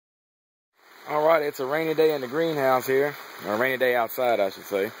Alright, it's a rainy day in the greenhouse here, or a rainy day outside I should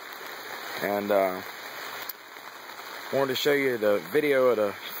say, and wanted to show you the video of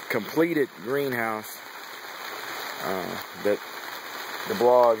the completed greenhouse that the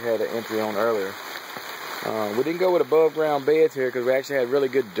blog had an entry on earlier. We didn't go with above ground beds here because we actually had really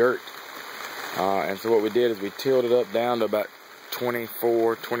good dirt, and so what we did is we tilled it up down to about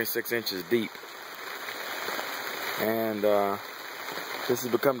 26 inches deep, and this has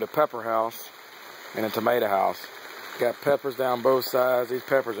become the pepper house and a tomato house. Got peppers down both sides. These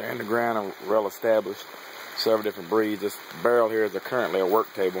peppers are in the ground and well established. Several different breeds. This barrel here is currently a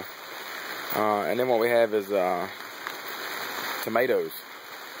work table. And then what we have is tomatoes.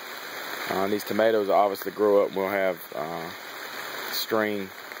 These tomatoes obviously grow up. We'll have string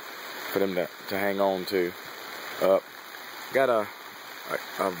for them to hang on to up. Got a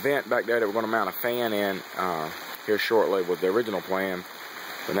vent back there that we're going to mount a fan in here shortly with the original plan.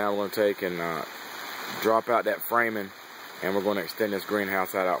 But now we're going to take and drop out that framing, and we're going to extend this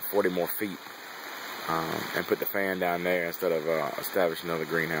greenhouse out 40 more feet and put the fan down there instead of establishing another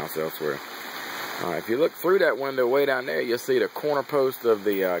greenhouse elsewhere. If you look through that window way down there, you'll see the corner post of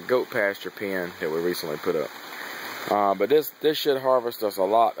the goat pasture pen that we recently put up. But this should harvest us a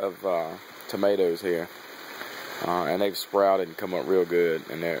lot of tomatoes here, and they've sprouted and come up real good,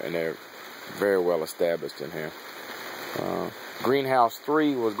 and they're very well established in here. Greenhouse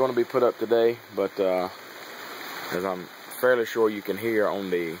 3 was going to be put up today, but as I'm fairly sure you can hear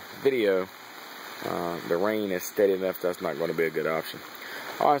on the video, the rain is steady enough that's not going to be a good option.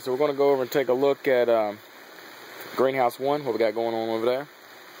 Alright, so we're going to go over and take a look at Greenhouse 1, what we got going on over there,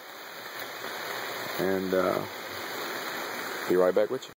 and be right back with you.